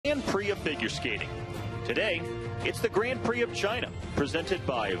Grand Prix of figure skating. Today, it's the Grand Prix of China, presented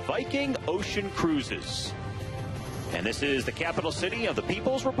by Viking Ocean Cruises. And this is the capital city of the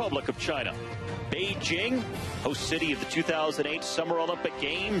People's Republic of China. Beijing, host city of the 2008 Summer Olympic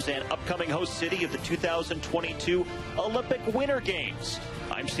Games and upcoming host city of the 2022 Olympic Winter Games.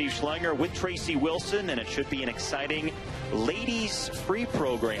 I'm Steve Schlanger with Tracy Wilson, and it should be an exciting ladies free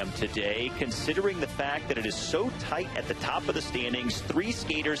program today, considering the fact that it is so tight at the top of the standings. 3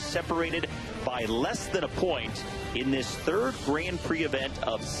 skaters separated by less than a point in this third Grand Prix event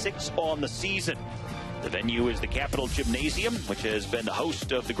of 6 on the season. The venue is the Capitol Gymnasium, which has been the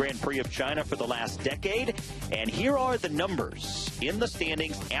host of the Grand Prix of China for the last decade. And here are the numbers in the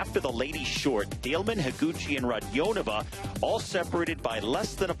standings after the ladies short. Dalman, Higuchi, and Radionova all separated by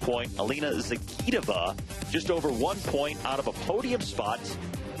less than a point. Alina Zagitova just over 1 point out of a podium spot.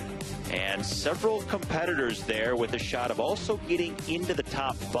 And several competitors there with a shot of also getting into the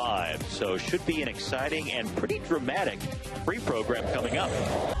top 5. So should be an exciting and pretty dramatic free program coming up.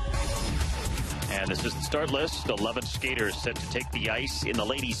 And this is the start list. 11 skaters set to take the ice in the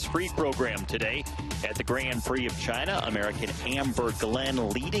ladies free program today at the Grand Prix of China. American Amber Glenn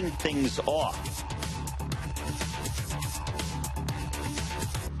leading things off.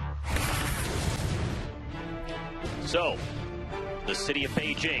 So, the city of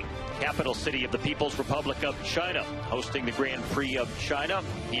Beijing, capital city of the People's Republic of China, hosting the Grand Prix of China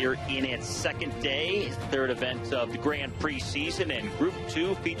here in its second day, third event of the Grand Prix season, and Group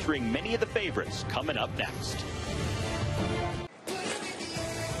 2 featuring many of the favorites coming up next.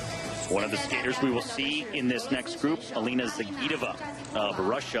 One of the skaters we will see in this next group, Alina Zagitova of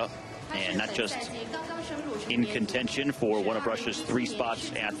Russia, and not just in contention for one of Russia's 3 spots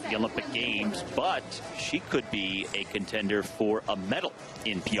at the Olympic Games, but she could be a contender for a medal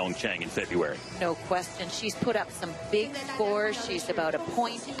in Pyeongchang in February. No question. She's put up some big scores. She's about a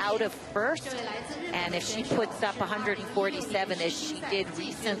point out of first. And if she puts up 147 as she did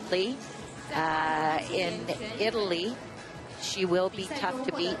recently in Italy, she will be tough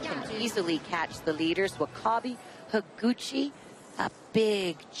to beat, can easily catch the leaders. Wakabi Higuchi, a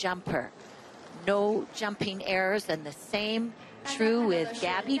big jumper. No jumping errors, and the same true with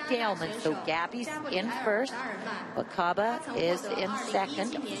Gabby Dalman. So Gabby's in first. Wakaba is in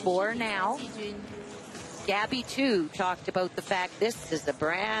second for now. Gabby, too, talked about the fact this is a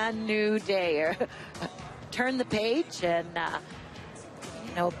brand new day. Turn the page, and,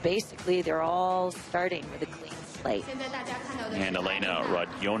 basically they're all starting with a clean slate. And Elena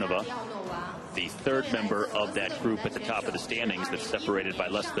Radionova, the third member of that group at the top of the standings that's separated by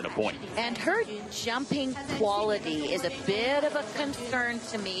less than a point. And her jumping quality is a bit of a concern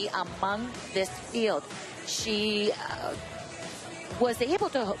to me among this field. She was able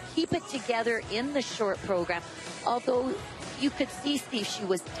to keep it together in the short program, although you could see, Steve, she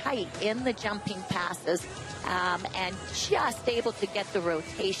was tight in the jumping passes and just able to get the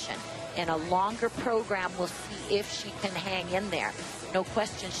rotation. In a longer program, we'll see if she can hang in there. No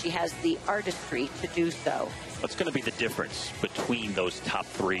question she has the artistry to do so. What's going to be the difference between those top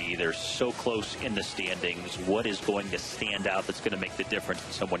 3? They're so close in the standings. What is going to stand out that's going to make the difference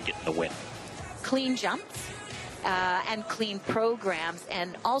in someone getting the win? Clean jumps and clean programs.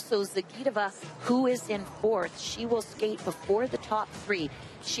 And also Zagitova, who is in fourth, she will skate before the top 3.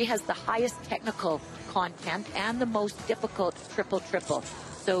 She has the highest technical content and the most difficult triple-triple.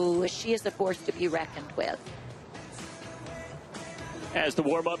 So she is a force to be reckoned with. As the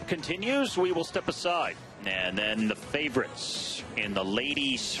warm-up continues, we will step aside. And then the favorites in the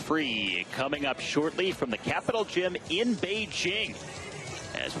ladies free coming up shortly from the Capitol Gym in Beijing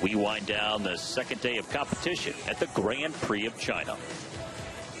as we wind down the second day of competition at the Grand Prix of China.